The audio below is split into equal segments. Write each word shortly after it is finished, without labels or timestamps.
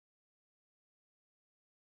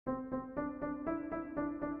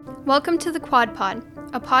Welcome to the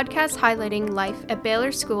QuadPod, a podcast highlighting life at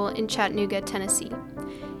Baylor School in Chattanooga, Tennessee.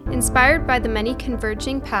 Inspired by the many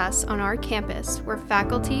converging paths on our campus where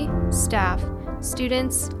faculty, staff,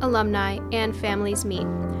 students, alumni, and families meet,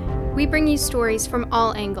 we bring you stories from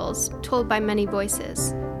all angles, told by many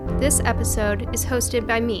voices. This episode is hosted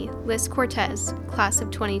by me, Lis Cortes, class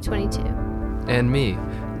of 2022. And me,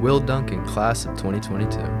 Will Duncan, class of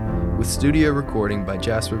 2022, with studio recording by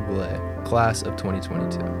Jasper Bulley, class of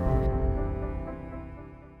 2022.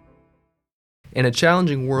 In a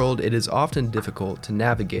challenging world, it is often difficult to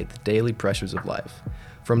navigate the daily pressures of life,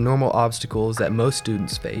 from normal obstacles that most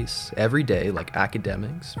students face every day like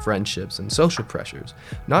academics, friendships, and social pressures,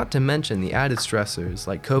 not to mention the added stressors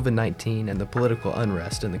like COVID-19 and the political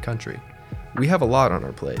unrest in the country. We have a lot on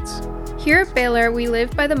our plates. Here at Baylor, we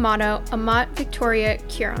live by the motto, Amat Victoria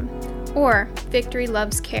Curam, or Victory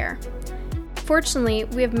Loves Care. Fortunately,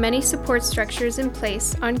 we have many support structures in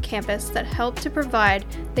place on campus that help to provide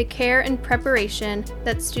the care and preparation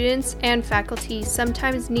that students and faculty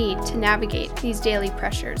sometimes need to navigate these daily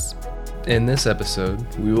pressures. In this episode,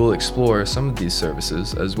 we will explore some of these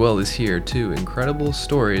services as well as hear two incredible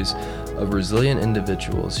stories of resilient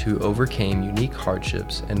individuals who overcame unique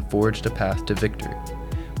hardships and forged a path to victory.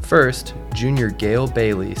 First, junior Gail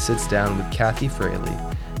Bailey sits down with Kathy Fraley,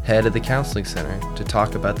 head of the Counseling Center, to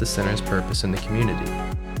talk about the center's purpose in the community.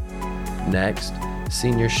 Next,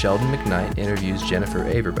 senior Sheldon McKnight interviews Jennifer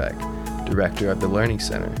Averbeck, director of the Learning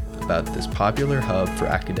Center, about this popular hub for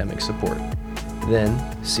academic support. Then,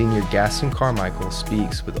 senior Gaston Carmichael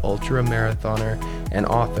speaks with ultra-marathoner and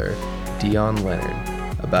author Dion Leonard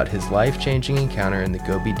about his life-changing encounter in the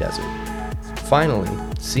Gobi Desert. Finally,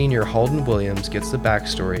 senior Halden Williams gets the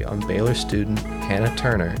backstory on Baylor student Hannah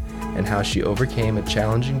Turner and how she overcame a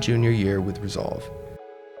challenging junior year with resolve.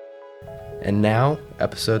 And now,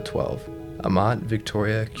 episode 12, Amat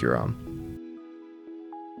Victoria Curam.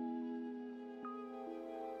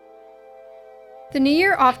 The new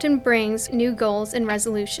year often brings new goals and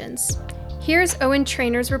resolutions. Here's Owen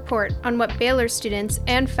Trainer's report on what Baylor students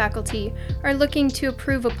and faculty are looking to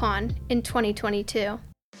improve upon in 2022.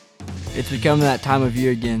 It's becoming that time of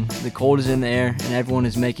year again. The cold is in the air and everyone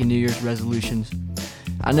is making New Year's resolutions.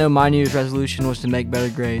 I know my New Year's resolution was to make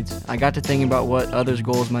better grades. I got to thinking about what others'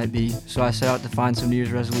 goals might be, so I set out to find some New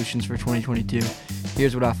Year's resolutions for 2022.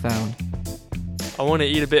 Here's what I found. I want to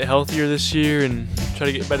eat a bit healthier this year and try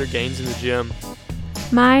to get better gains in the gym.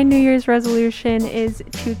 My New Year's resolution is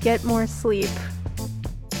to get more sleep.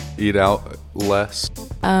 Eat out less.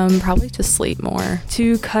 Probably to sleep more.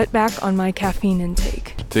 To cut back on my caffeine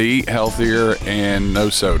intake. To eat healthier and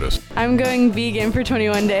no sodas. I'm going vegan for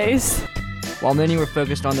 21 days. While many were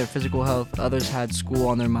focused on their physical health, others had school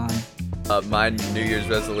on their mind. My New Year's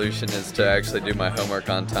resolution is to actually do my homework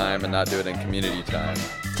on time and not do it in community time.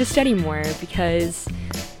 To study more because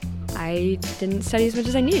I didn't study as much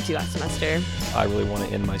as I needed to last semester. I really want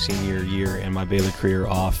to end my senior year and my Baylor career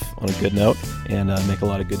off on a good note and make a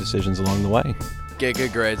lot of good decisions along the way. Get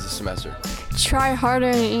good grades this semester. Try harder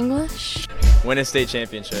in English. Win a state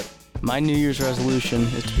championship. My New Year's resolution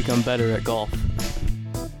is to become better at golf.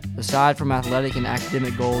 Aside from athletic and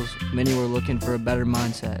academic goals, many were looking for a better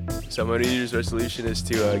mindset. So my New Year's resolution is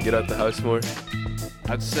to get out the house more.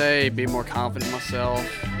 I'd say be more confident in myself,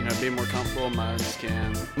 be more comfortable in my own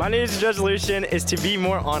skin. My New Year's resolution is to be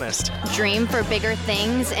more honest. Dream for bigger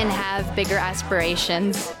things and have bigger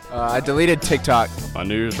aspirations. I deleted TikTok. My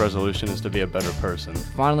New Year's resolution is to be a better person.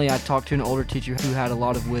 Finally, I talked to an older teacher who had a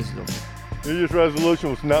lot of wisdom. New Year's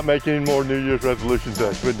resolution was not make any more New Year's resolutions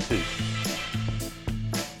that I couldn't teach.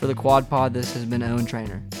 For the QuadPod, this has been Owen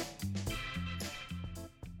Trainer.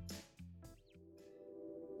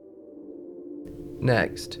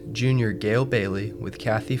 Next, junior Gail Bailey with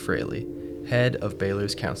Kathy Fraley, head of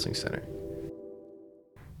Baylor's Counseling Center.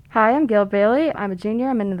 Hi, I'm Gail Bailey. I'm a junior.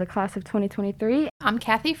 I'm in the class of 2023. I'm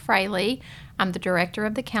Kathy Fraley. I'm the director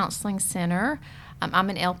of the Counseling Center. I'm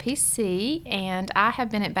an LPC, and I have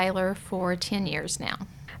been at Baylor for 10 years now.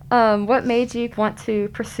 What made you want to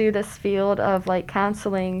pursue this field of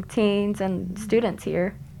counseling teens and students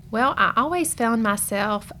here? Well, I always found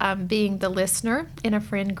myself being the listener in a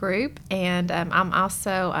friend group, and I'm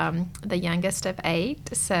also the youngest of 8.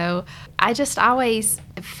 So I just always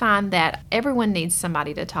find that everyone needs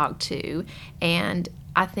somebody to talk to, and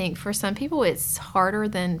I think for some people it's harder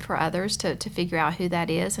than for others to figure out who that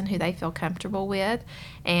is and who they feel comfortable with.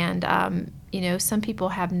 And, some people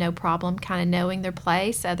have no problem kind of knowing their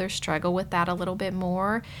place. Others struggle with that a little bit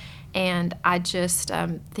more. And I just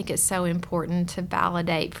think it's so important to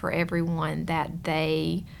validate for everyone that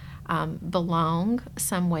they belong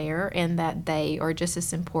somewhere and that they are just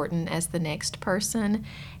as important as the next person.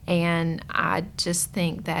 And I just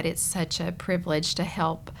think that it's such a privilege to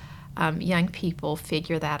help young people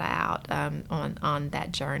figure that out on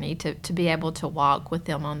that journey. To be able to walk with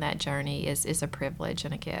them on that journey is a privilege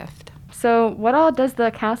and a gift. So what all does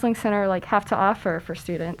the Counseling Center have to offer for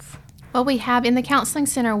students? Well, we have in the Counseling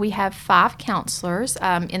Center, we have 5 counselors.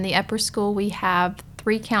 In the upper school, we have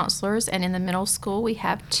 3 counselors, and in the middle school, we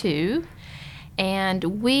have 2. And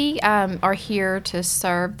we are here to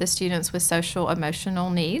serve the students with social emotional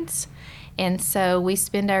needs. And so we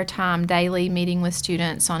spend our time daily meeting with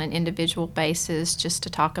students on an individual basis just to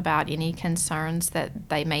talk about any concerns that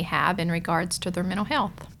they may have in regards to their mental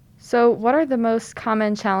health. So what are the most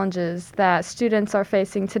common challenges that students are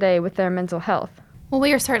facing today with their mental health? Well,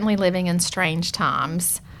 we are certainly living in strange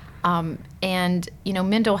times. And,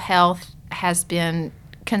 mental health has been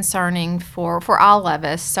concerning for all of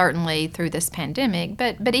us, certainly through this pandemic.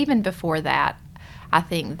 But even before that, I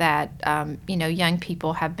think that, young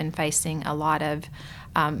people have been facing a lot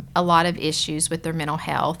of issues with their mental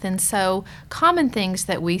health. And so common things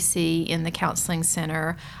that we see in the Counseling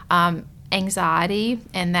Center, anxiety,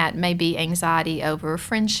 and that may be anxiety over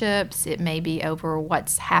friendships. It may be over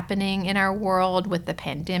what's happening in our world with the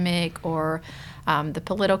pandemic or the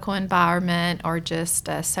political environment or just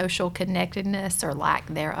social connectedness or lack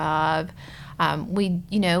thereof. We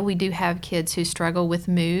do have kids who struggle with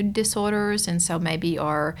mood disorders and so maybe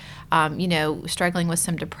are, struggling with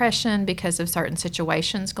some depression because of certain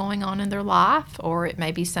situations going on in their life, or it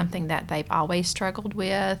may be something that they've always struggled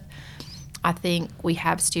with. I think we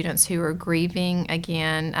have students who are grieving,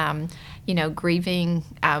 again, grieving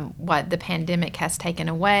what the pandemic has taken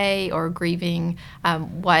away or grieving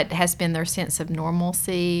what has been their sense of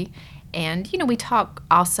normalcy. And, we talk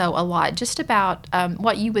also a lot just about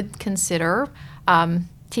what you would consider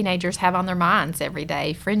teenagers have on their minds every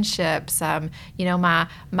day, friendships, my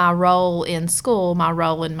role in school, my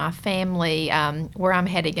role in my family, where I'm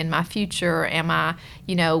heading in my future, am I,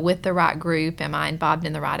 with the right group, am I involved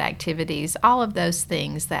in the right activities, all of those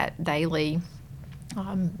things that daily,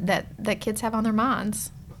 that kids have on their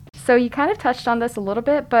minds. So you kind of touched on this a little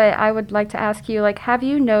bit, but I would like to ask you, have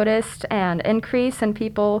you noticed an increase in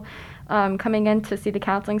people coming in to see the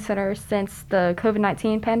Counseling Center since the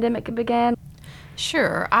COVID-19 pandemic began?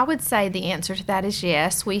 Sure. I would say the answer to that is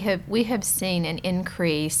yes. We have seen an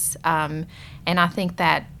increase, and I think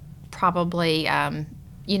that probably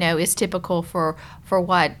is typical for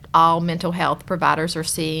what all mental health providers are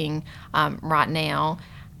seeing right now.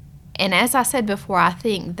 And as I said before, I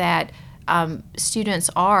think that students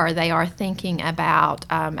are thinking about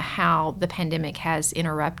how the pandemic has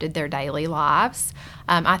interrupted their daily lives.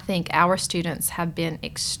 I think our students have been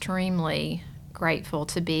extremely grateful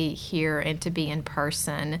to be here and to be in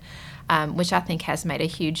person, which I think has made a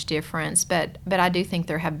huge difference. But I do think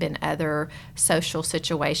there have been other social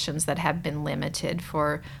situations that have been limited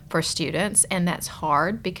for students, and that's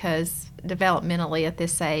hard because developmentally at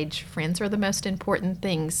this age, friends are the most important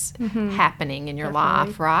things happening in your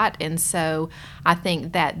life, right? And so I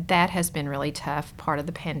think that has been really tough part of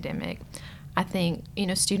the pandemic. I think,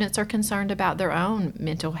 students are concerned about their own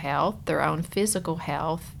mental health, their own physical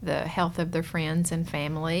health, the health of their friends and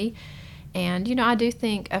family. And, I do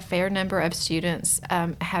think a fair number of students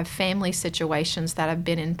have family situations that have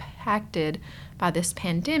been impacted by this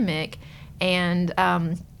pandemic. And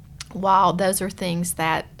while those are things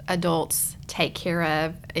that adults take care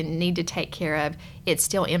of and need to take care of, it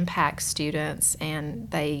still impacts students,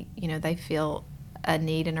 and they feel a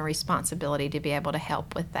need and a responsibility to be able to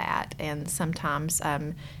help with that. And sometimes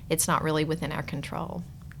it's not really within our control.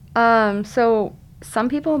 So some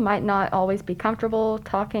people might not always be comfortable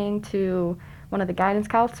talking to one of the guidance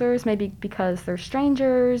counselors, maybe because they're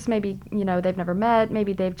strangers, maybe, they've never met,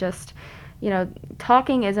 maybe they've just,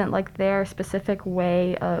 talking isn't their specific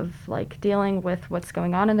way of dealing with what's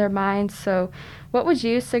going on in their mind. So what would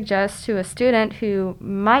you suggest to a student who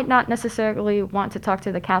might not necessarily want to talk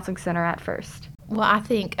to the Counseling Center at first? Well, I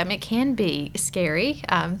think it can be scary,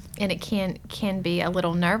 and it can be a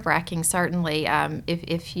little nerve-wracking, certainly,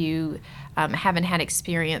 if you haven't had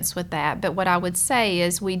experience with that. But what I would say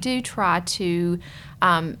is we do try to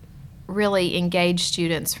really engage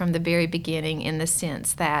students from the very beginning, in the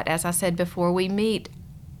sense that, as I said before, we meet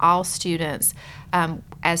all students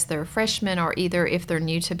as they're freshmen or either if they're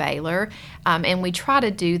new to Baylor. And we try to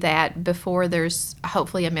do that before there's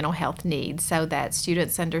hopefully a mental health need, so that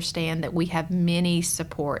students understand that we have many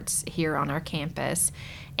supports here on our campus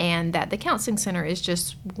and that the Counseling Center is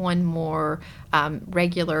just one more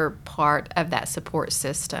regular part of that support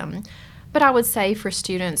system. But I would say for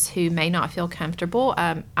students who may not feel comfortable,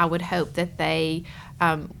 I would hope that they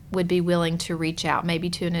would be willing to reach out maybe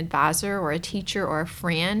to an advisor or a teacher or a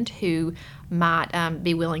friend who might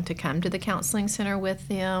be willing to come to the counseling center with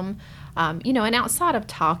them. And outside of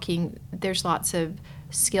talking, there's lots of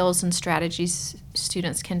skills and strategies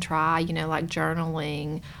students can try, like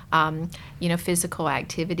journaling, physical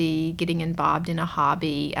activity, getting involved in a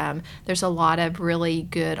hobby. There's a lot of really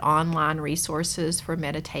good online resources for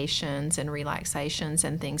meditations and relaxations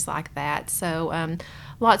and things like that. So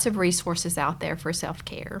lots of resources out there for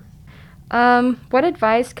self-care. What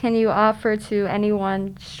advice can you offer to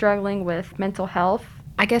anyone struggling with mental health?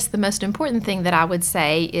 I guess the most important thing that I would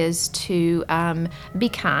say is to be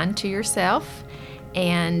kind to yourself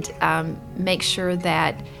and make sure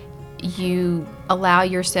that you allow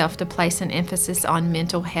yourself to place an emphasis on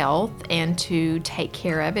mental health and to take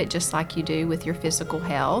care of it just like you do with your physical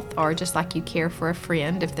health or just like you care for a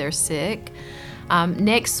friend if they're sick.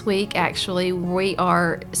 Next week, actually, we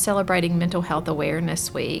are celebrating Mental Health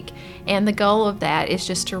Awareness Week, and the goal of that is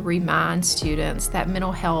just to remind students that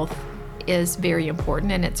mental health is very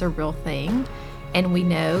important and it's a real thing. And we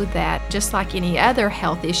know that just like any other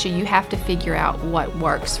health issue, you have to figure out what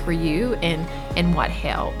works for you and what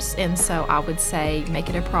helps. And so I would say make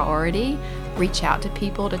it a priority, reach out to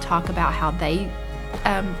people to talk about how they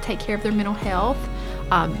take care of their mental health,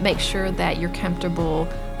 make sure that you're comfortable,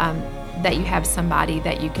 that you have somebody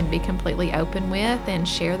that you can be completely open with and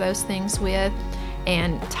share those things with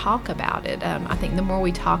and talk about it. I think the more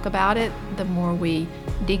we talk about it, the more we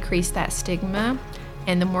decrease that stigma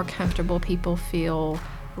and the more comfortable people feel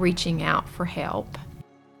reaching out for help.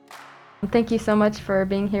 Thank you so much for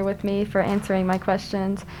being here with me, for answering my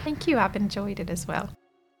questions. Thank you. I've enjoyed it as well.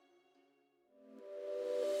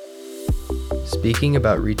 Speaking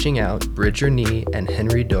about reaching out, Bridger Nee and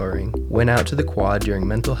Henry Doring went out to the Quad during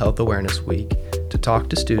Mental Health Awareness Week to talk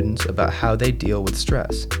to students about how they deal with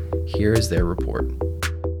stress. Here is their report.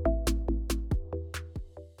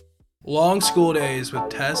 Long school days with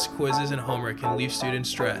tests, quizzes, and homework can leave students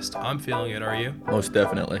stressed. I'm feeling it, are you? Most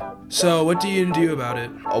definitely. So, what do you do about it?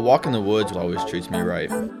 A walk in the woods always treats me right.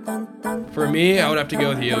 For me, I would have to go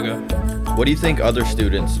with yoga. What do you think other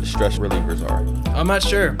students' stress relievers are? I'm not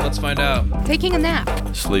sure. Let's find out. Taking a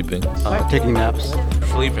nap. Sleeping. Taking naps.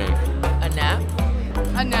 Sleeping. A nap.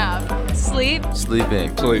 A nap. Sleep.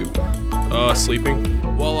 Sleeping. Sleep. Sleeping.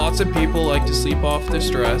 While lots of people like to sleep off their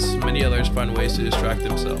stress, many others find ways to distract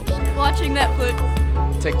themselves. Watching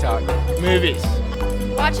Netflix. TikTok. Movies.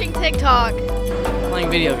 Watching TikTok.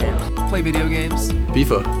 Playing video games. Play video games.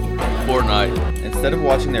 FIFA. Fortnite. Instead of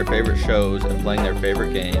watching their favorite shows and playing their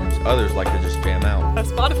favorite games, others like to just jam out.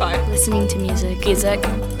 Spotify. Listening to music. Music.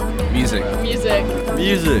 Music.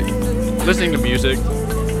 Music. Listening to music.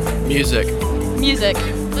 Music. Music.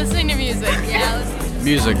 Listening to music. Yeah, listening to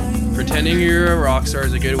Music. Pretending you're a rock star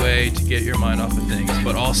is a good way to get your mind off of things,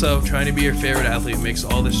 but also trying to be your favorite athlete makes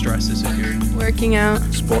all the stress disappear. Working out.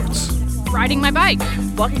 Sports. Riding my bike.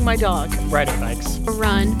 Walking my dog. Riding bikes. A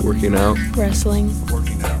run. Working out. Wrestling.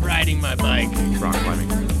 Working out. Riding my bike. Rock climbing.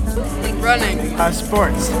 Running.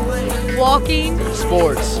 Sports. Walking.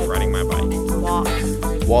 Sports. Riding my bike. Walk.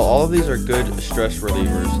 While all of these are good stress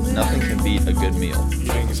relievers, nothing can beat a good meal.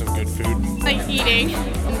 Eating some good food. Like eating.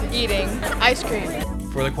 Ice cream.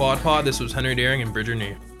 For the QuadPod, this was Henry Doring and Bridger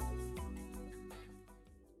Nee.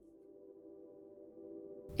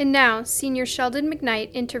 And now, Senior Sheldon McKnight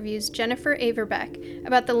interviews Jennifer Averbeck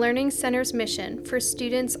about the Learning Center's mission for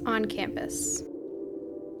students on campus.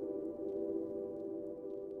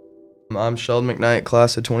 I'm Sheldon McKnight,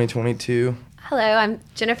 class of 2022. Hello, I'm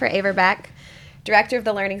Jennifer Averbeck, Director of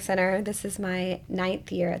the Learning Center. This is my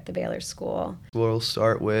 9th year at the Baylor School. We'll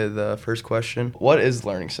start with the first question. What is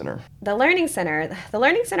Learning Center? The Learning Center,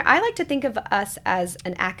 I like to think of us as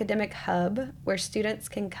an academic hub where students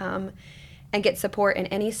can come and get support in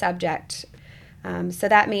any subject. So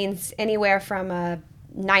that means anywhere from a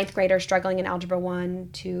 9th grader struggling in Algebra 1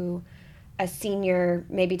 to a senior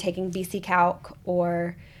maybe taking BC Calc,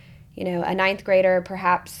 or a 9th grader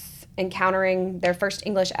perhaps encountering their first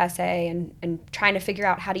English essay and trying to figure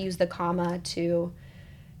out how to use the comma, to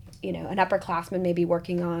an upperclassman maybe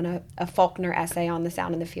working on a Faulkner essay on the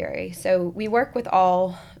Sound and the Fury. So we work with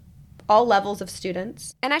all levels of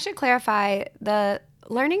students. And I should clarify, the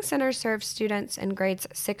Learning Center serves students in grades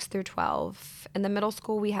 6 through 12. In the middle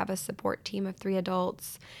school, we have a support team of 3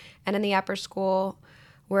 adults, and in the upper school,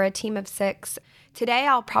 we're a team of 6. Today,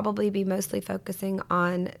 I'll probably be mostly focusing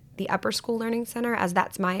on the upper school Learning Center, as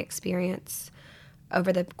that's my experience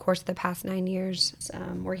over the course of the past 9 years.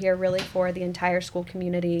 We're here really for the entire school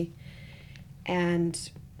community, and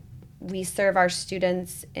we serve our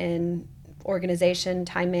students in organization,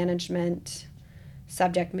 time management,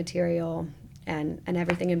 subject material, and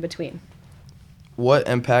everything in between. What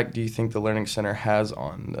impact do you think the Learning Center has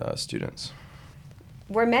on the students?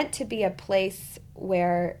 We're meant to be a place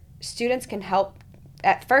where students can help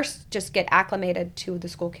at first just get acclimated to the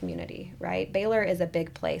school community, right? Baylor is a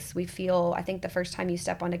big place. We feel, I think the first time you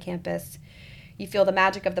step onto campus, you feel the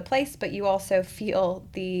magic of the place, but you also feel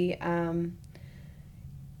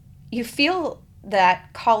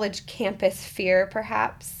that college campus fear,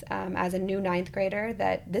 perhaps, as a new ninth grader,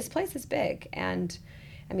 that this place is big. And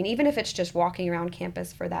I mean, even if it's just walking around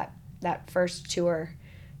campus for that first tour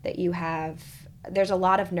that you have, there's a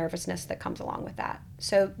lot of nervousness that comes along with that.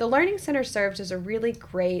 So the Learning Center serves as a really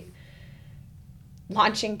great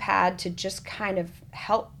launching pad to just kind of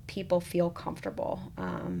help people feel comfortable.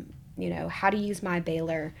 How to use My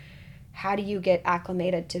Baylor, how do you get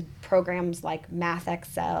acclimated to programs like Math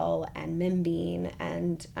Excel and MimBean,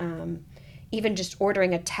 and even just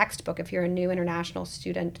ordering a textbook. If you're a new international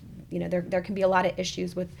student, there can be a lot of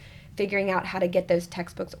issues with figuring out how to get those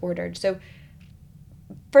textbooks ordered. So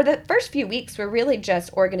for the first few weeks, we're really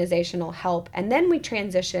just organizational help, and then we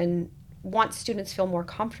transition once students feel more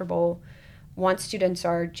comfortable. Once students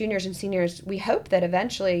are juniors and seniors, we hope that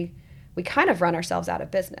eventually we kind of run ourselves out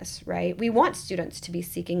of business, right? We want students to be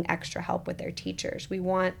seeking extra help with their teachers. We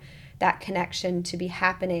want that connection to be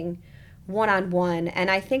happening one-on-one.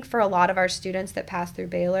 And I think for a lot of our students that pass through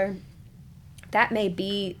Baylor, that may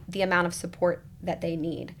be the amount of support that they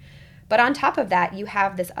need. But on top of that, you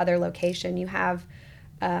have this other location. You have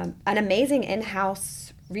an amazing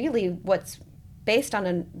in-house, really what's based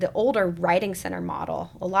on the older writing center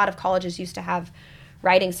model. A lot of colleges used to have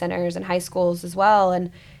writing centers and high schools as well.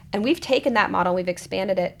 And we've taken that model, we've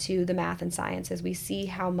expanded it to the math and sciences. We see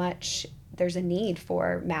how much there's a need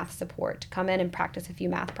for math support, to come in and practice a few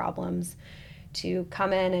math problems, to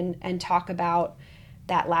come in and talk about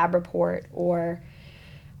that lab report, or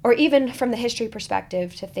even from the history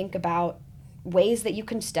perspective, to think about ways that you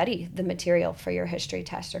can study the material for your history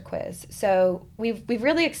test or quiz. So we've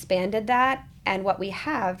really expanded that, and what we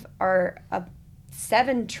have are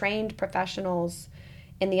 7 trained professionals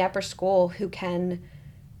in the upper school who can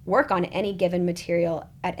work on any given material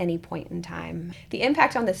at any point in time. The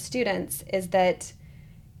impact on the students is that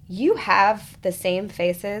you have the same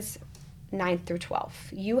faces 9th through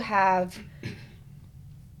 12th. You have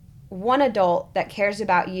one adult that cares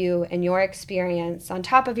about you and your experience, on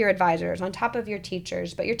top of your advisors, on top of your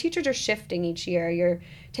teachers, but your teachers are shifting each year. You're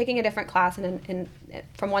taking a different class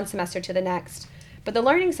from one semester to the next. But the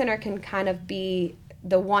Learning Center can kind of be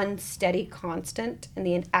the one steady constant in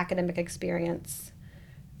the academic experience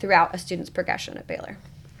throughout a student's progression at Baylor.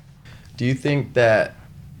 Do you think that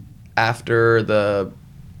after the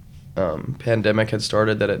pandemic had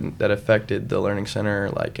started that affected the Learning Center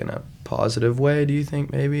like in a positive way, do you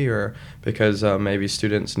think maybe? Or because maybe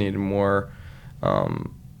students needed more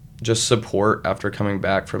just support after coming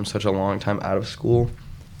back from such a long time out of school?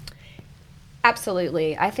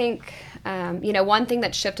 Absolutely. I think, one thing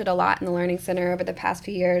that shifted a lot in the Learning Center over the past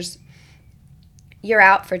few years, you're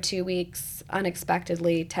out for 2 weeks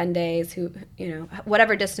unexpectedly, 10 days,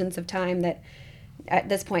 whatever distance of time that at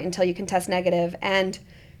this point until you can test negative. And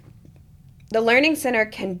the Learning Center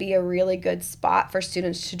can be a really good spot for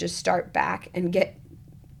students to just start back and get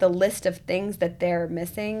the list of things that they're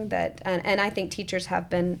missing. And I think teachers have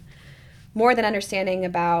been more than understanding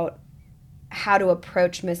about how to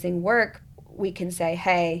approach missing work. We can say,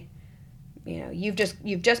 hey, you've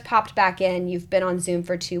just popped back in, you've been on Zoom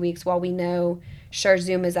for 2 weeks. While we know, sure,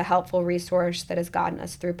 Zoom is a helpful resource that has gotten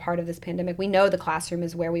us through part of this pandemic, we know the classroom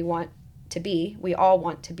is where we want to be. We all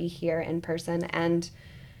want to be here in person, and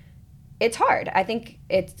it's hard. I think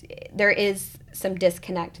there is some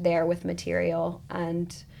disconnect there with material,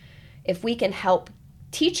 and if we can help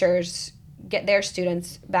teachers get their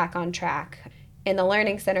students back on track, in the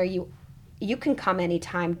Learning Center, you can come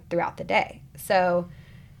anytime throughout the day. So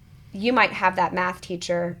you might have that math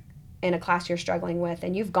teacher in a class you're struggling with,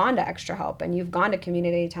 and you've gone to extra help, and you've gone to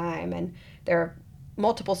community time, and there are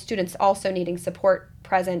multiple students also needing support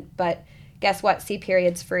present, but guess what? C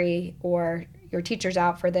period's free, or your teacher's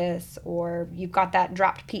out for this, or you've got that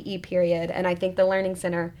dropped PE period. And I think the Learning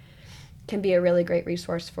Center can be a really great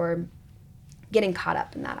resource for getting caught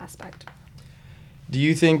up in that aspect. Do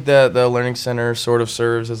you think that the Learning Center sort of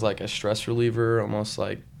serves as like a stress reliever, almost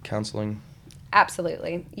like counseling?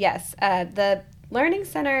 Absolutely, yes. The Learning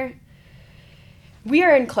Center, we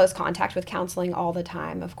are in close contact with counseling all the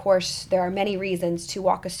time. Of course, there are many reasons to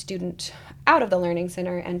walk a student out of the Learning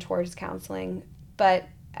Center and towards counseling, but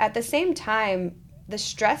at the same time, the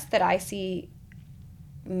stress that I see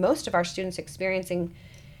most of our students experiencing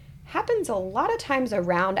happens a lot of times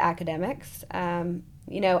around academics.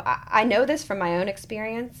 I know this from my own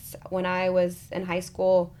experience. When I was in high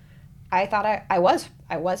school, I thought I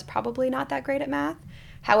was probably not that great at math.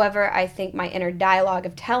 However, I think my inner dialogue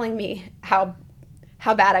of telling me how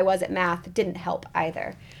bad I was at math didn't help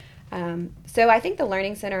either. So I think the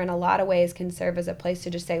Learning Center in a lot of ways can serve as a place to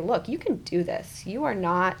just say, look, you can do this. You are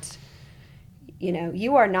not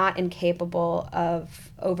incapable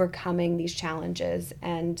of overcoming these challenges.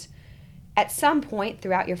 And at some point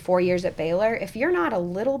throughout your 4 years at Baylor, if you're not a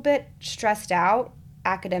little bit stressed out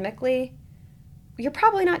academically, you're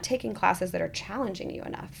probably not taking classes that are challenging you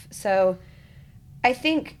enough. So I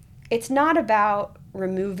think it's not about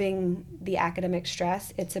removing the academic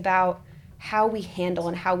stress. It's about how we handle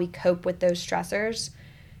and how we cope with those stressors.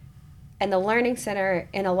 And the Learning Center,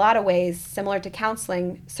 in a lot of ways, similar to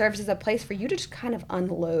counseling, serves as a place for you to just kind of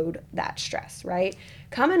unload that stress, right?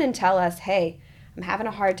 Come in and tell us, hey, I'm having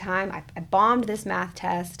a hard time. I bombed this math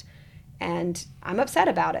test, and I'm upset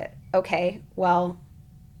about it. Okay, well,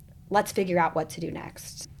 let's figure out what to do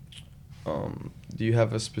next. Do you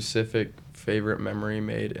have a specific favorite memory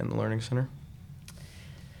made in the Learning Center?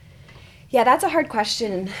 Yeah, that's a hard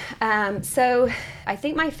question. So I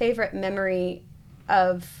think my favorite memory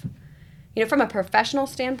of, from a professional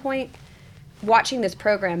standpoint, watching this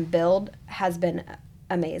program build has been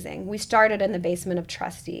amazing. We started in the basement of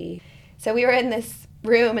Trustee. So we were in this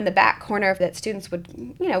room in the back corner that students would,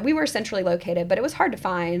 we were centrally located, but it was hard to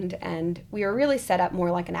find, and we were really set up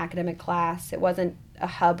more like an academic class. It wasn't a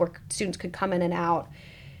hub where students could come in and out.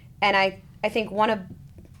 And I think one of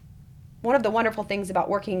the wonderful things about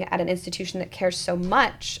working at an institution that cares so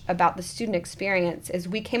much about the student experience is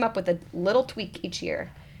we came up with a little tweak each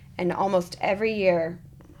year. And almost every year,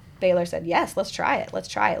 Baylor said, yes, let's try it.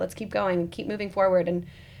 Let's keep going, keep moving forward.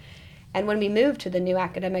 And when we moved to the new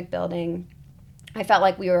academic building, I felt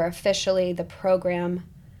like we were officially the program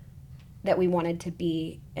that we wanted to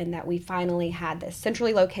be, and that we finally had this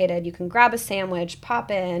centrally located. You can grab a sandwich,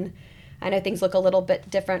 pop in. I know things look a little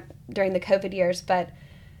bit different during the COVID years, but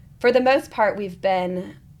for the most part, we've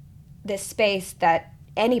been this space that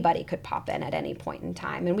anybody could pop in at any point in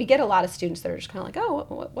time. And we get a lot of students that are just kind of like,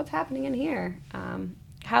 oh, what's happening in here?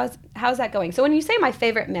 How's that going? So when you say my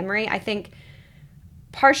favorite memory, I think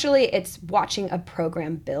partially it's watching a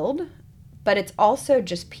program build, but it's also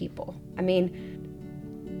just people. I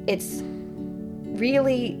mean, it's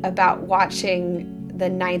really about watching the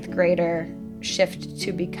 9th grader shift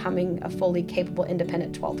to becoming a fully capable,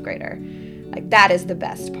 independent 12th grader. Like, that is the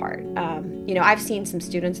best part. I've seen some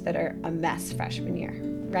students that are a mess freshman year,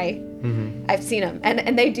 right? Mm-hmm. I've seen them,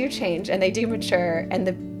 and they do change, and they do mature, and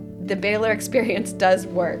the Baylor experience does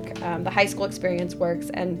work. The high school experience works,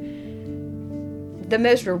 and the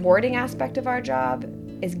most rewarding aspect of our job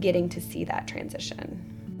is getting to see that transition.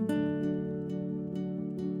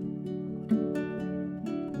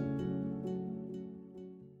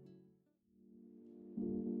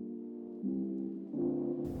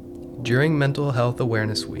 During Mental Health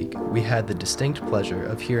Awareness Week, we had the distinct pleasure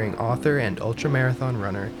of hearing author and ultramarathon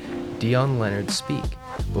runner Dion Leonard speak.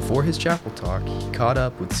 Before his chapel talk, he caught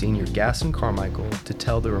up with senior Gaston Carmichael to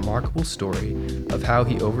tell the remarkable story of how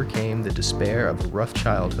he overcame the despair of a rough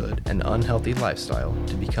childhood and unhealthy lifestyle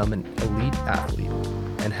to become an elite athlete,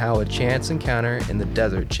 and how a chance encounter in the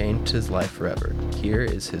desert changed his life forever. Here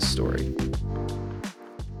is his story.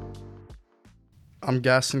 I'm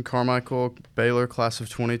Gaston Carmichael, Baylor class of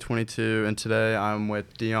 2022, and today I'm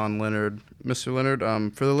with Dion Leonard. Mr. Leonard,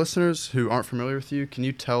 for the listeners who aren't familiar with you, can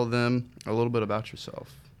you tell them a little bit about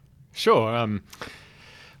yourself? Sure. I'm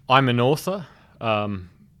an author.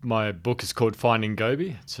 My book is called Finding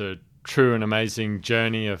Gobi. It's a true and amazing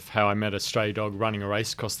journey of how I met a stray dog running a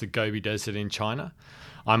race across the Gobi Desert in China.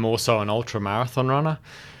 I'm also an ultra-marathon runner,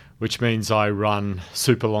 which means I run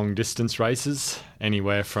super long distance races,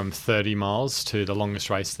 anywhere from 30 miles to the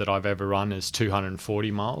longest race that I've ever run is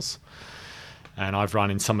 240 miles. And I've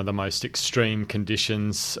run in some of the most extreme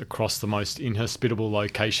conditions across the most inhospitable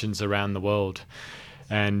locations around the world.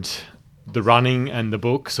 And the running and the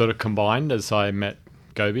book sort of combined as I met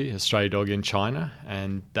Gobi, a stray dog in China,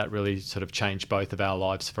 and that really sort of changed both of our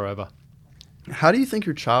lives forever. How do you think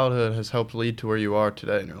your childhood has helped lead to where you are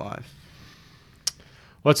today in your life?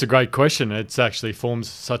 Well, it's a great question. It actually forms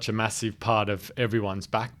such a massive part of everyone's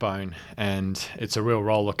backbone, and it's a real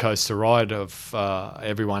roller coaster ride of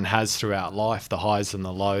everyone has throughout life, the highs and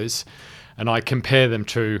the lows. And I compare them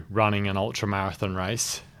to running an ultramarathon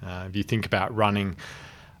race. If you think about running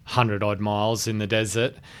 100-odd miles in the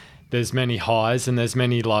desert, there's many highs and there's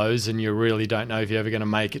many lows, and you really don't know if you're ever going to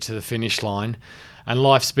make it to the finish line. And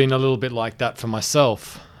life's been a little bit like that for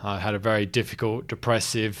myself. I had a very difficult,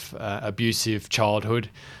 depressive, abusive childhood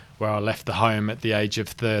where I left the home at the age of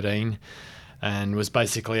 13 and was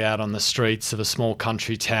basically out on the streets of a small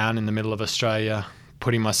country town in the middle of Australia,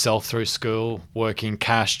 putting myself through school, working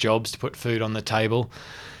cash jobs to put food on the table.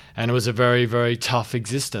 And it was a very, very tough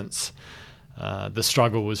existence. The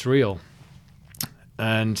struggle was real.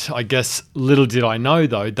 And I guess little did I know,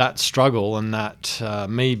 though, that struggle and that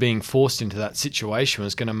me being forced into that situation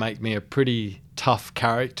was going to make me a pretty tough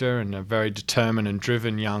character and a very determined and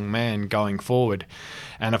driven young man going forward.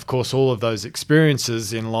 And, of course, all of those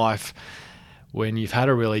experiences in life, when you've had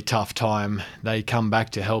a really tough time, they come back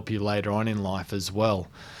to help you later on in life as well.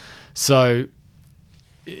 So,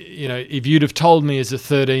 you know, if you'd have told me as a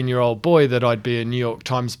 13-year-old boy that I'd be a New York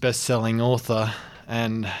Times best-selling author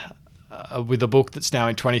and with a book that's now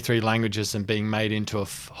in 23 languages and being made into a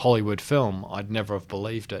Hollywood film, I'd never have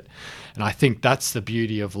believed it. And I think that's the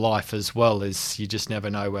beauty of life as well, is you just never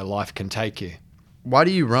know where life can take you. Why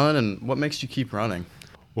do you run, and what makes you keep running?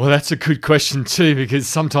 Well, that's a good question too, because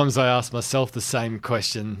sometimes I ask myself the same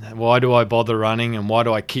question. Why do I bother running, and why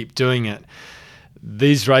do I keep doing it?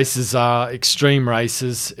 These races are extreme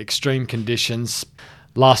races, extreme conditions.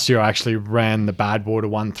 Last year I actually ran the Badwater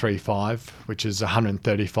 135, which is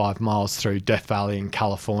 135 miles through Death Valley in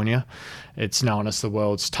California. It's known as the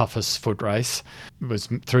world's toughest foot race. It was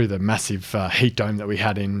through the massive heat dome that we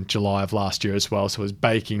had in July of last year as well, so it was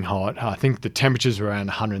baking hot. I think the temperatures were around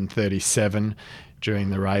 137 during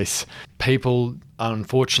the race. People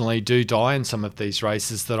unfortunately do die in some of these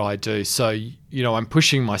races that I do. So, you know, I'm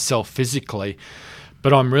pushing myself physically,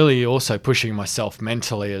 but I'm really also pushing myself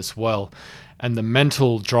mentally as well. And the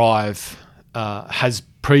mental drive has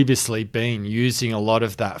previously been using a lot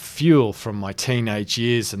of that fuel from my teenage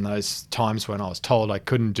years and those times when I was told I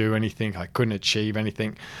couldn't do anything, I couldn't achieve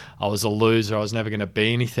anything, I was a loser, I was never going to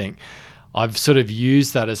be anything. I've sort of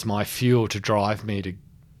used that as my fuel to drive me to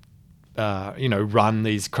run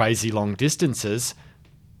these crazy long distances.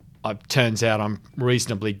 It turns out I'm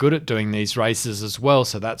reasonably good at doing these races as well,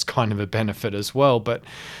 so that's kind of a benefit as well. But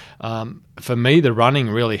for me, the running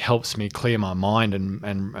really helps me clear my mind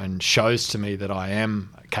and shows to me that I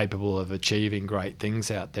am capable of achieving great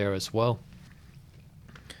things out there as well.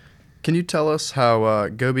 Can you tell us how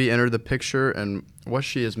Gobi entered the picture and what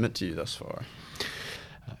she has meant to you thus far?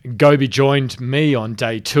 Gobi joined me on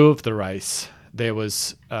day 2 of the race. There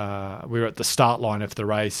was we were at the start line of the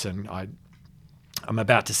race, and I'm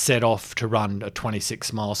about to set off to run a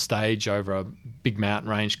 26-mile stage over a big mountain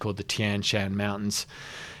range called the Tian Shan Mountains.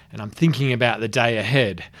 And I'm thinking about the day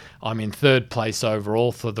ahead. I'm in 3rd place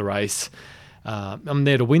overall for the race. I'm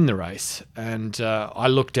there to win the race. And I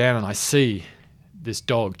look down and I see this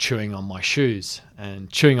dog chewing on my shoes, and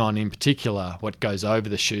chewing on, in particular, what goes over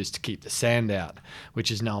the shoes to keep the sand out,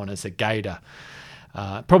 which is known as a gaiter.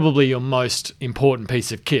 Probably your most important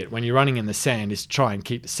piece of kit when you're running in the sand is to try and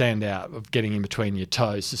keep the sand out of getting in between your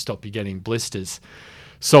toes to stop you getting blisters.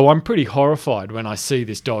 So I'm pretty horrified when I see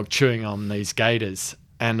this dog chewing on these gaiters,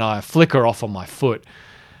 and I flick her off on my foot,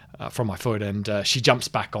 from my foot, and she jumps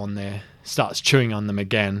back on there, starts chewing on them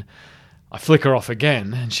again. I flick her off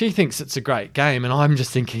again, and she thinks it's a great game, and I'm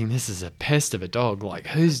just thinking, this is a pest of a dog. Like,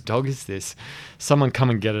 whose dog is this? Someone come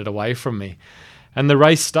and get it away from me. And the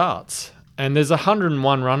race starts. And there's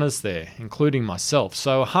 101 runners there, including myself.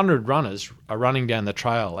 So 100 runners are running down the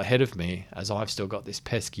trail ahead of me as I've still got this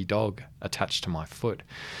pesky dog attached to my foot.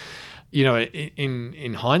 You know,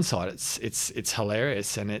 in hindsight, it's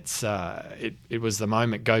hilarious, and it was the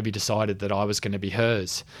moment Gobi decided that I was going to be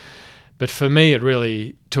hers. But for me, it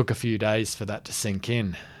really took a few days for that to sink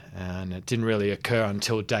in, and it didn't really occur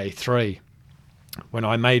until day 3, when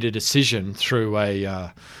I made a decision through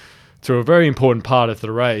a very important part of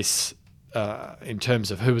the race. In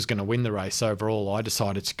terms of who was going to win the race overall, I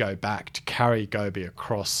decided to go back to carry Gobi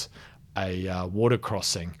across a water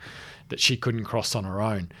crossing that she couldn't cross on her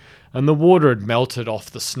own. And the water had melted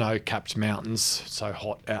off the snow-capped mountains, so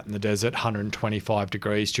hot out in the desert, 125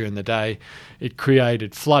 degrees during the day. It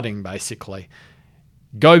created flooding, basically.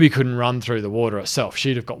 Gobi couldn't run through the water herself.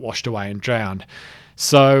 She'd have got washed away and drowned.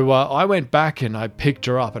 So I went back and I picked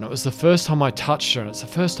her up, and it was the first time I touched her, and it's the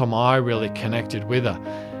first time I really connected with her.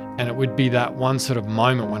 And it would be that one sort of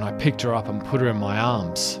moment when I picked her up and put her in my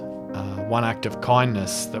arms, one act of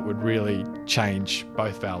kindness that would really change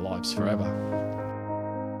both of our lives forever.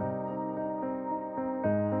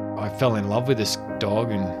 I fell in love with this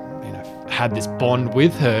dog and had this bond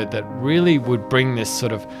with her that really would bring this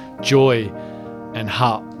sort of joy and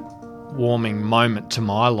heart-warming moment to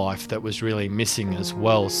my life that was really missing as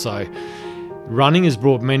well. So running has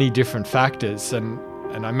brought many different factors, and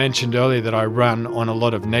And I mentioned earlier that I run on a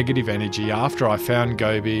lot of negative energy. After I found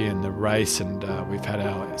Gobi and the race, and we've had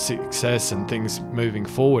our success and things moving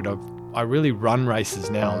forward, I really run races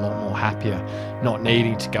now a lot more happier, not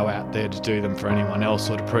needing to go out there to do them for anyone else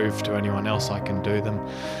or to prove to anyone else I can do them.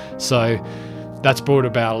 So that's brought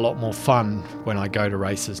about a lot more fun when I go to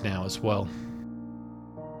races now as well.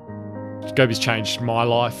 Gobi's changed my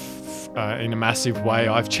life in a massive way.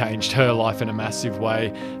 I've changed her life in a massive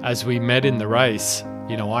way. As we met in the race,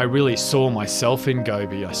 I really saw myself in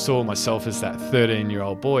Gobi. I saw myself as that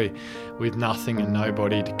 13-year-old boy with nothing and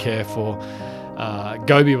nobody to care for.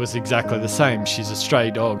 Gobi was exactly the same. She's a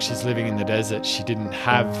stray dog. She's living in the desert. She didn't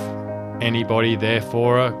have anybody there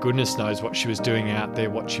for her. Goodness knows what she was doing out there,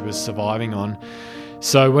 what she was surviving on.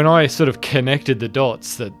 So when I sort of connected the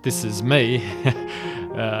dots that this is me,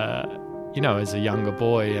 as a younger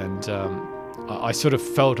boy, and I sort of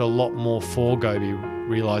felt a lot more for Gobi,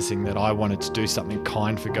 realising that I wanted to do something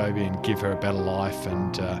kind for Gobi and give her a better life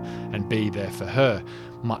and be there for her,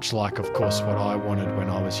 much like, of course, what I wanted when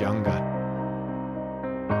I was younger.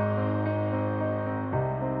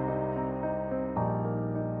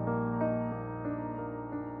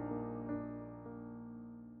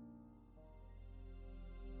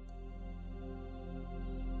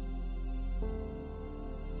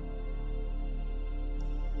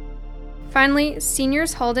 Finally,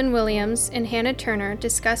 seniors Halden Williams and Hannah Turner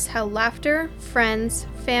discuss how laughter, friends,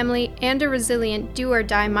 family, and a resilient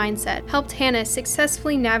do-or-die mindset helped Hannah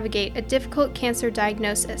successfully navigate a difficult cancer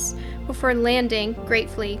diagnosis before landing,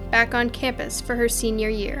 gratefully, back on campus for her senior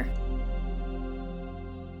year.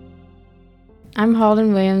 I'm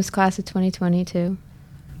Halden Williams, class of 2022.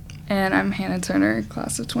 And I'm Hannah Turner,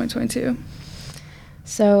 class of 2022.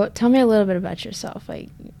 So tell me a little bit about yourself, where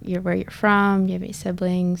you're from, you have any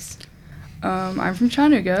siblings? I'm from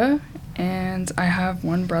Chattanooga, and I have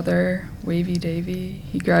one brother, Wavy Davy.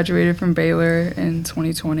 He graduated from Baylor in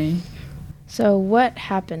 2020. So what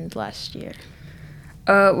happened last year?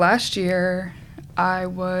 Last year, I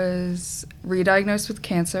was re-diagnosed with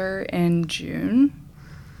cancer in June,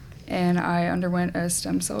 and I underwent a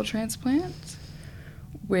stem cell transplant,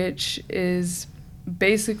 which is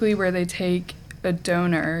basically where they take a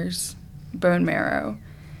donor's bone marrow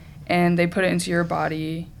and they put it into your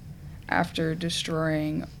body after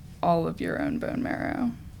destroying all of your own bone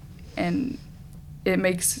marrow. And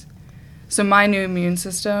so my new immune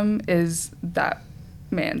system is that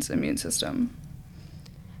man's immune system.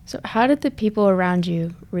 So how did the people around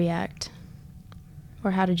you react?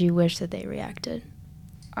 Or how did you wish that they reacted?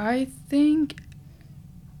 I think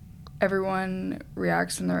everyone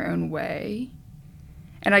reacts in their own way.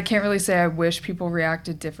 And I can't really say I wish people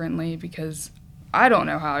reacted differently because I don't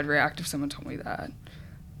know how I'd react if someone told me that.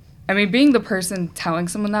 I mean, being the person telling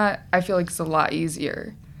someone that, I feel like it's a lot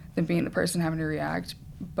easier than being the person having to react.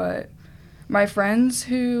 But my friends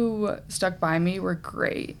who stuck by me were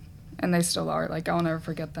great, and they still are. Like, I'll never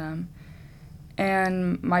forget them.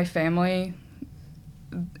 And my family,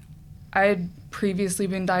 I had previously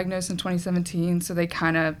been diagnosed in 2017, so they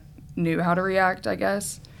kind of knew how to react, I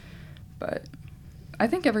guess. But I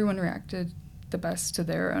think everyone reacted the best to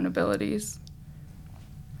their own abilities.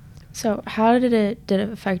 So how did it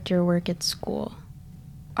affect your work at school?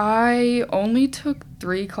 I only took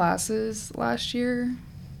 3 classes last year,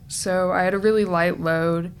 so I had a really light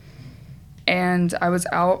load, and I was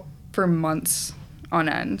out for months on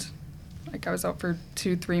end. Like, I was out for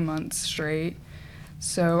 2-3 months straight,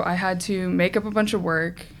 so I had to make up a bunch of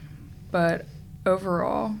work, but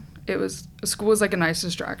overall, school was like a nice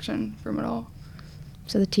distraction from it all.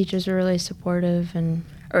 So the teachers were really supportive and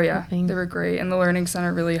oh yeah, helping. They were great, and the Learning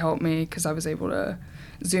Center really helped me because I was able to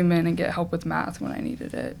zoom in and get help with math when I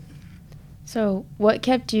needed it. So what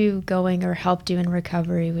kept you going or helped you in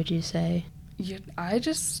recovery, would you say? Yeah, I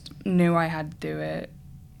just knew I had to do it.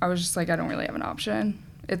 I was just like, I don't really have an option.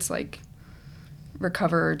 It's like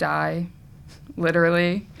recover or die,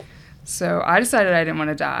 literally. So I decided I didn't want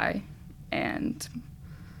to die, and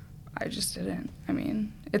I just didn't. I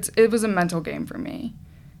mean, it was a mental game for me.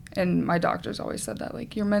 And my doctors always said that, like,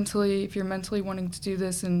 if you're mentally wanting to do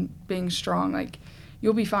this and being strong, like,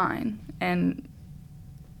 you'll be fine. And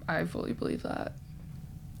I fully believe that.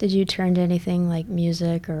 Did you turn to anything like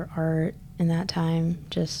music or art in that time,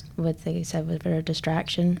 just what they said was a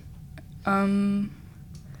distraction? When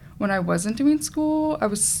I wasn't doing school, I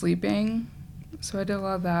was sleeping, so I did a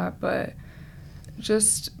lot of that. But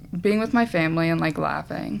just being with my family and, like,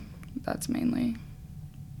 laughing, that's mainly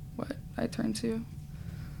what I turned to.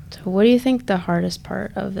 So what do you think the hardest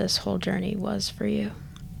part of this whole journey was for you?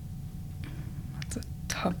 That's a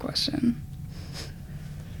tough question.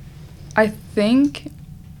 I think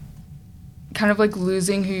kind of like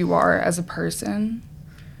losing who you are as a person,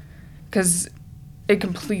 because it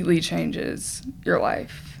completely changes your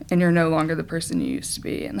life and you're no longer the person you used to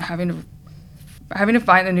be, and having to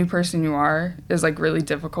find the new person you are is like really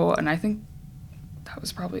difficult, and I think that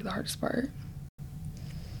was probably the hardest part.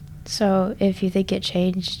 So if you think it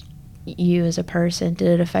changed you as a person, did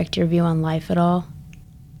it affect your view on life at all?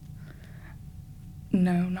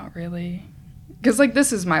 No, not really, because like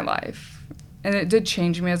this is my life and it did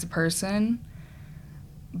change me as a person,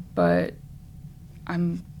 but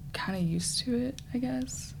I'm kind of used to it, I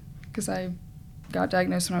guess, because I got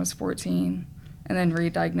diagnosed when I was 14 and then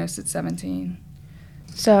re-diagnosed at 17.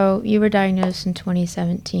 So you were diagnosed in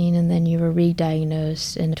 2017 and then you were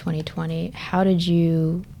re-diagnosed in 2020. How did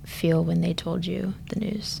you feel when they told you the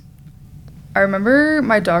news? I remember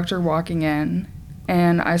my doctor walking in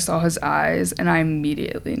and I saw his eyes and I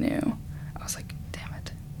immediately knew. I was like, damn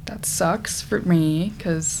it, that sucks for me,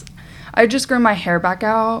 because I just grew my hair back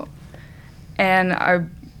out, and I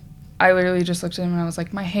literally just looked at him and I was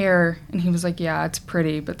like, my hair, and he was like, yeah, it's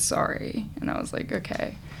pretty, but sorry. And I was like,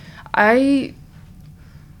 okay. I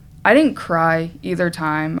didn't cry either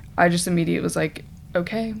time. I just immediately was like,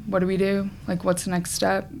 okay, what do we do? Like, what's the next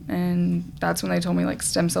step? And that's when they told me, like,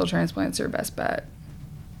 stem cell transplants are your best bet.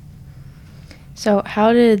 So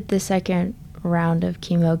how did the second round of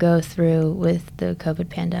chemo go through with the COVID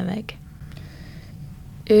pandemic?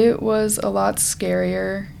 It was a lot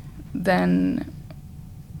scarier than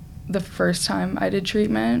the first time I did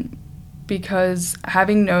treatment, because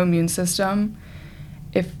having no immune system,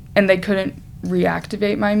 and they couldn't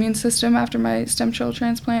reactivate my immune system after my stem cell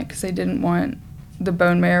transplant because they didn't want the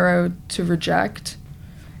bone marrow to reject,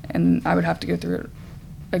 and I would have to go through it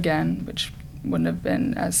again, which wouldn't have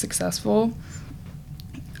been as successful.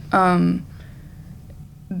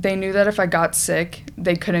 They knew that if I got sick,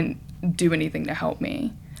 they couldn't do anything to help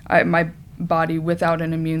me. My body without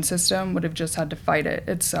an immune system would have just had to fight it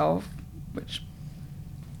itself, which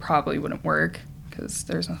probably wouldn't work because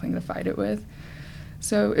there's nothing to fight it with.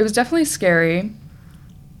 So it was definitely scary.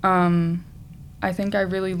 I think I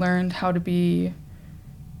really learned how to be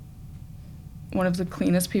one of the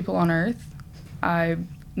cleanest people on earth. I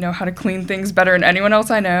know how to clean things better than anyone else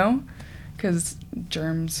I know, because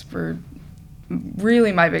germs were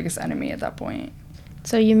really my biggest enemy at that point.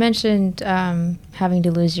 So you mentioned having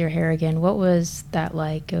to lose your hair again. What was that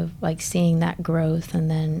like, of like seeing that growth and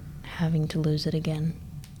then having to lose it again?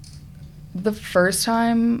 The first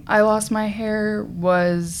time I lost my hair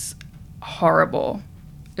was horrible.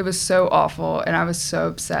 It was so awful, and I was so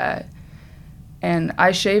upset. And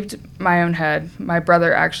I shaved my own head. My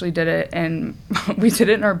brother actually did it, and we did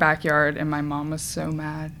it in our backyard, and my mom was so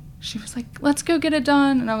mad. She was like, let's go get it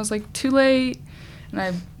done. And I was like, too late.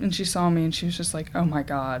 And she saw me, and she was just like, oh my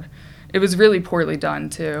God. It was really poorly done,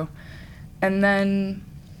 too. And then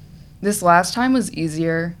this last time was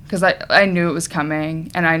easier because I knew it was coming,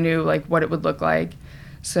 and I knew like what it would look like.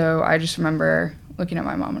 So I just remember looking at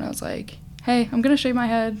my mom, and I was like, hey, I'm going to shave my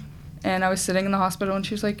head. And I was sitting in the hospital, and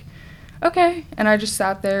she was like, okay. And I just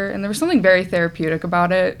sat there, and there was something very therapeutic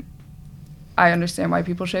about it. I understand why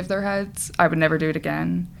people shave their heads. I would never do it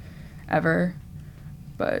again, ever.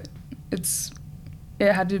 But it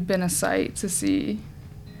had to have been a sight to see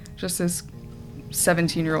just this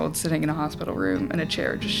 17-year-old sitting in a hospital room in a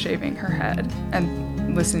chair just shaving her head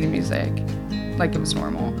and listening to music like it was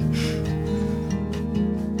normal.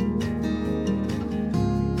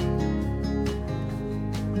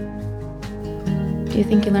 Do you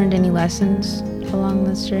think you learned any lessons along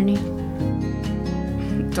this journey?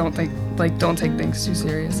 Don't take things too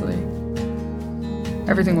seriously.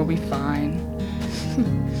 Everything will be fine.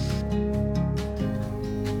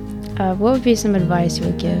 What would be some advice you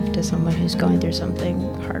would give to someone who's going through something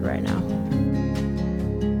hard right now?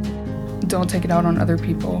 Don't take it out on other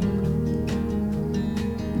people.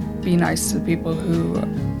 Be nice to the people who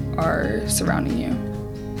are surrounding you.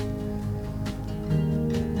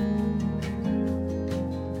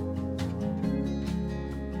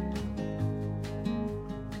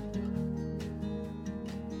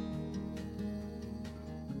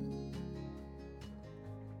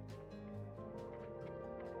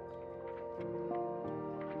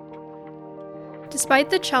 Despite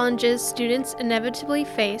the challenges students inevitably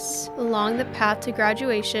face along the path to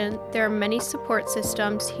graduation, there are many support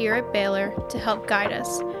systems here at Baylor to help guide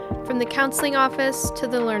us, from the counseling office to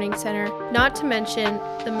the learning center, not to mention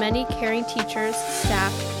the many caring teachers,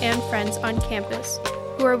 staff, and friends on campus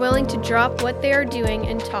who are willing to drop what they are doing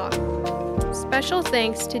and talk. Special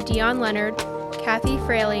thanks to Dion Leonard, Kathy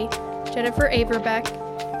Fraley, Jennifer Averbeck,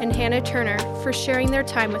 and Hannah Turner for sharing their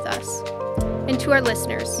time with us. And to our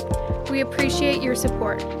listeners, we appreciate your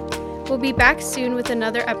support. We'll be back soon with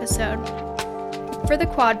another episode. For the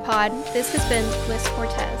QuadPod, this has been Lis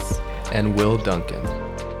Cortes and Will Duncan.